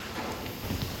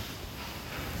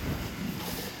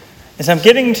As I'm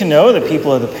getting to know the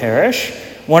people of the parish,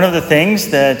 one of the things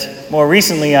that more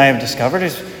recently I have discovered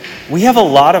is we have a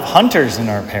lot of hunters in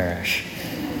our parish,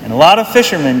 and a lot of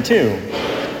fishermen too.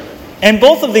 And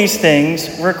both of these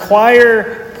things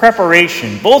require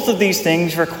preparation. Both of these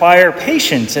things require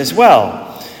patience as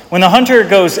well. When the hunter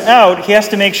goes out, he has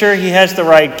to make sure he has the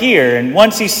right gear. And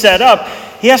once he's set up,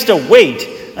 he has to wait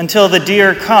until the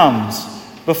deer comes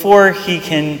before he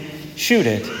can shoot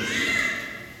it.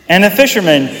 And the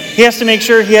fisherman, he has to make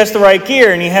sure he has the right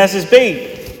gear, and he has his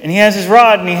bait, and he has his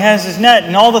rod, and he has his net,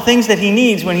 and all the things that he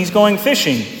needs when he's going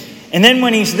fishing. And then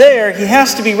when he's there, he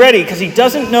has to be ready because he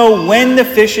doesn't know when the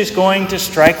fish is going to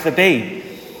strike the bait.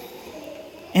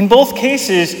 In both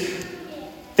cases,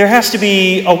 there has to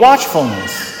be a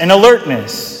watchfulness, an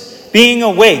alertness, being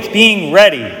awake, being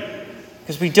ready,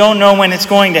 because we don't know when it's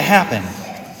going to happen.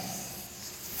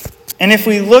 And if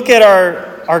we look at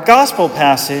our gospel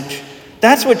passage,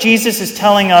 that's what Jesus is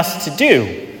telling us to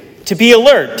do, to be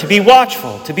alert, to be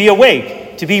watchful, to be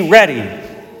awake, to be ready.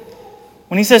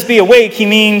 When he says be awake, he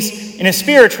means in a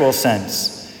spiritual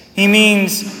sense. He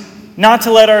means not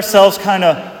to let ourselves kind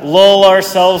of lull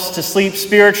ourselves to sleep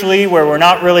spiritually where we're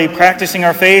not really practicing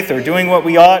our faith or doing what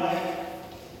we ought.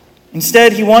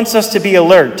 Instead, he wants us to be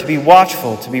alert, to be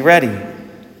watchful, to be ready.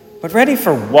 But ready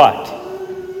for what?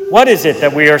 What is it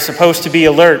that we are supposed to be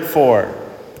alert for,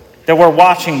 that we're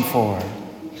watching for?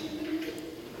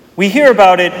 We hear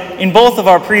about it in both of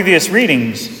our previous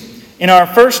readings. In our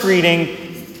first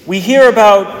reading, we hear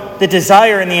about the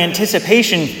desire and the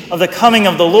anticipation of the coming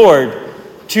of the Lord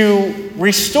to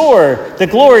restore the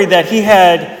glory that he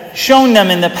had shown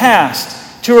them in the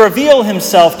past, to reveal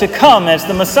himself to come as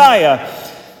the Messiah.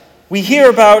 We hear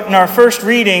about in our first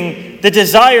reading the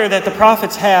desire that the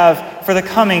prophets have for the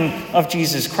coming of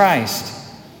Jesus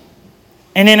Christ.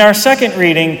 And in our second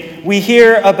reading, we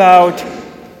hear about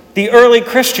the early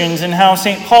Christians and how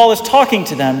St. Paul is talking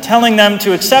to them, telling them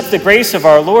to accept the grace of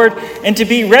our Lord and to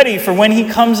be ready for when he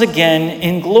comes again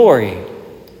in glory.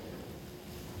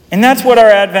 And that's what our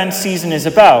Advent season is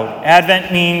about.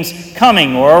 Advent means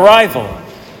coming or arrival.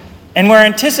 And we're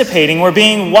anticipating, we're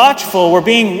being watchful, we're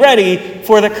being ready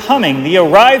for the coming, the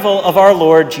arrival of our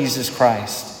Lord Jesus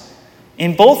Christ.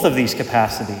 In both of these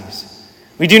capacities.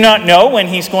 We do not know when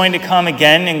he's going to come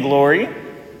again in glory.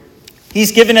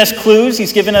 He's given us clues,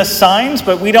 he's given us signs,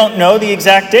 but we don't know the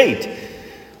exact date.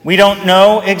 We don't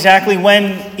know exactly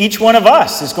when each one of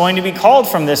us is going to be called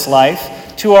from this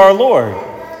life to our Lord.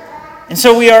 And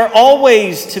so we are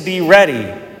always to be ready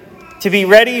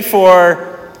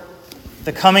for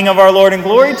the coming of our Lord in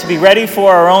glory, to be ready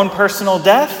for our own personal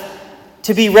death,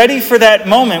 to be ready for that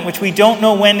moment which we don't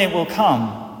know when it will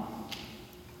come.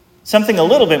 Something a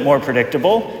little bit more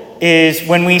predictable is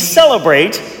when we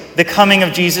celebrate the coming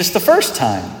of Jesus the first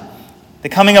time, the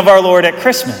coming of our Lord at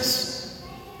Christmas.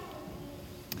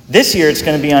 This year it's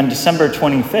going to be on December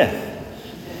 25th.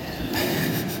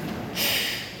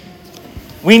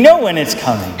 We know when it's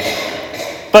coming,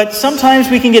 but sometimes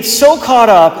we can get so caught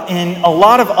up in a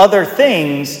lot of other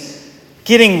things,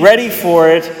 getting ready for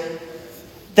it,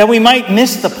 that we might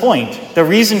miss the point, the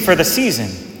reason for the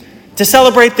season, to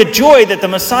celebrate the joy that the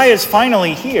Messiah is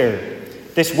finally here.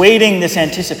 This waiting, this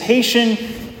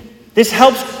anticipation, this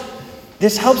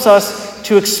helps us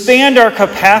to expand our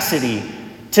capacity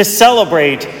to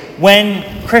celebrate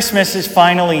when Christmas is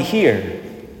finally here.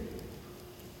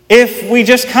 If we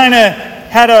just kind of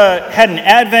had an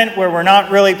Advent where we're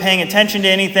not really paying attention to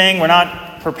anything, we're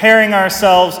not preparing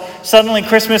ourselves, suddenly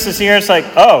Christmas is here, it's like,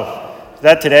 oh, is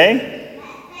that today?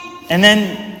 And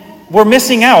then we're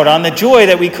missing out on the joy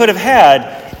that we could have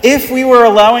had if we were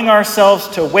allowing ourselves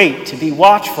to wait, to be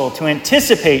watchful, to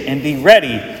anticipate and be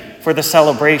ready for the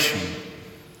celebration.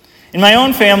 In my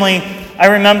own family, I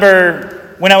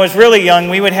remember when I was really young,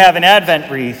 we would have an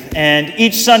Advent wreath, and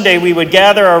each Sunday we would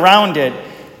gather around it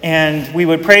and we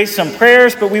would pray some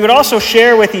prayers, but we would also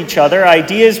share with each other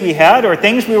ideas we had or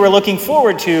things we were looking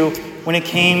forward to when it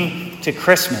came to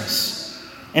Christmas.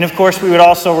 And of course, we would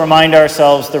also remind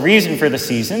ourselves the reason for the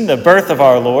season, the birth of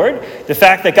our Lord, the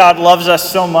fact that God loves us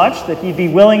so much that he'd be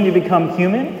willing to become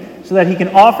human so that he can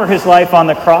offer his life on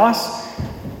the cross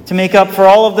to make up for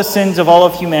all of the sins of all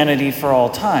of humanity for all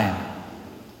time.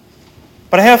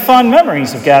 But I have fond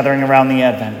memories of gathering around the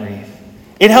Advent wreath.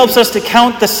 It helps us to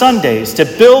count the Sundays, to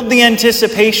build the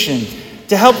anticipation,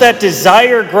 to help that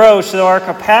desire grow so our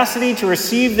capacity to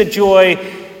receive the joy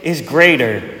is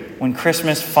greater when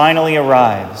Christmas finally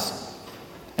arrives.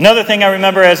 Another thing I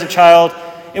remember as a child,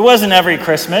 it wasn't every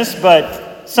Christmas,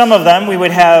 but some of them we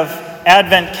would have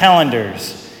Advent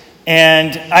calendars.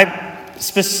 And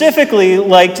specifically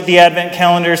liked the Advent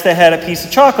calendars that had a piece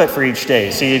of chocolate for each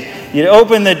day. So you'd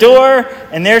open the door,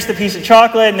 and there's the piece of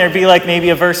chocolate, and there'd be like maybe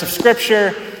a verse of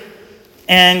Scripture,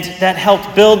 and that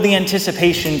helped build the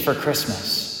anticipation for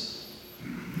Christmas.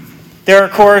 There are,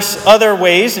 of course, other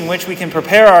ways in which we can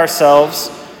prepare ourselves.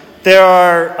 There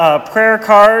are prayer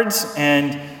cards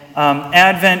and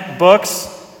Advent books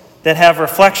that have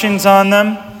reflections on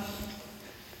them.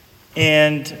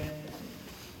 And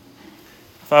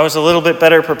if I was a little bit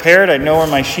better prepared, I'd know where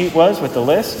my sheet was with the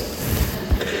list.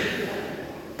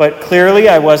 But clearly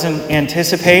I wasn't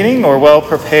anticipating or well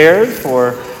prepared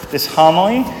for this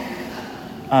homily.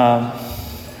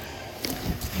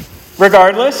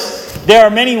 Regardless, there are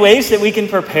many ways that we can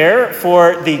prepare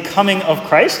for the coming of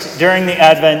Christ during the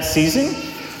Advent season.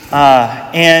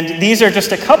 And these are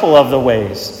just a couple of the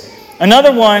ways.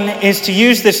 Another one is to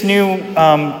use this new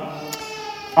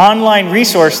online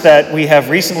resource that we have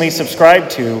recently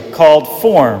subscribed to called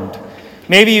Formed.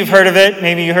 Maybe you've heard of it.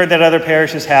 Maybe you heard that other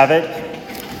parishes have it.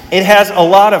 It has a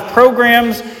lot of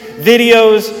programs,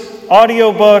 videos,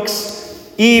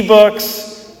 audiobooks, ebooks,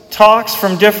 talks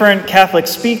from different Catholic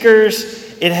speakers.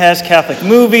 It has Catholic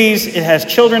movies. It has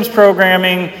children's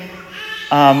programming.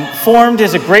 Formed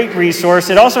is a great resource.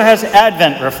 It also has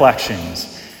Advent reflections.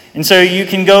 And so you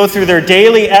can go through their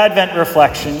daily Advent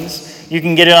reflections. You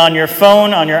can get it on your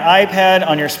phone, on your iPad,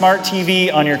 on your smart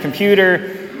TV, on your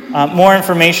computer. More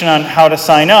information on how to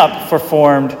sign up for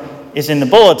Formed is in the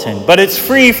bulletin. But it's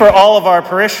free for all of our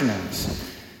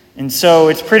parishioners. And so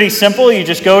it's pretty simple. You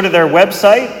just go to their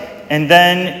website, and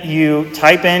then you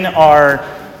type in our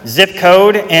zip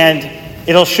code, and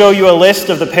it'll show you a list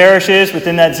of the parishes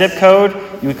within that zip code.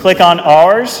 You would click on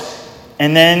ours,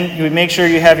 and then you would make sure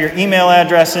you have your email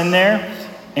address in there,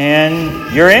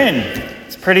 and you're in.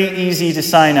 It's pretty easy to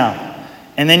sign up.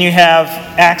 And then you have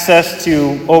access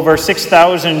to over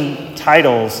 6,000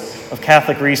 titles of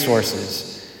Catholic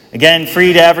resources. Again,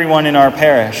 free to everyone in our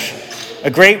parish. A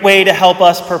great way to help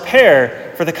us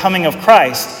prepare for the coming of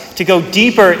Christ, to go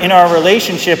deeper in our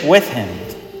relationship with Him.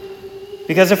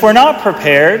 Because if we're not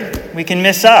prepared, we can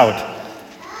miss out.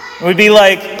 It would be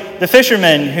like the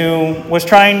fisherman who was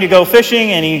trying to go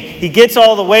fishing, and he gets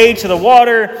all the way to the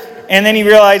water, and then he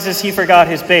realizes he forgot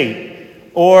his bait.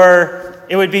 Or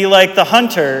it would be like the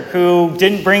hunter who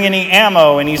didn't bring any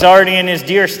ammo, and he's already in his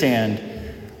deer stand.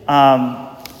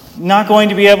 Not going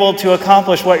to be able to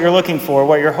accomplish what you're looking for,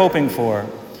 what you're hoping for.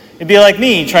 It'd be like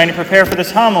me trying to prepare for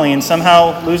this homily and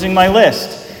somehow losing my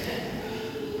list.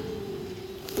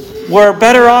 We're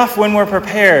better off when we're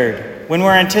prepared, when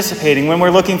we're anticipating, when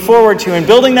we're looking forward to and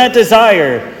building that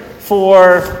desire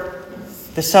for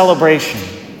the celebration,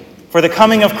 for the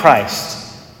coming of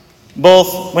Christ,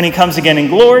 both when He comes again in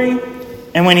glory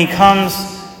and when He comes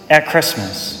at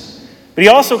Christmas. But He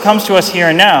also comes to us here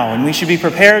and now, and we should be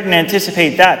prepared and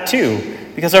anticipate that too,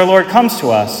 because our Lord comes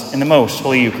to us in the most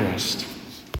Holy Eucharist.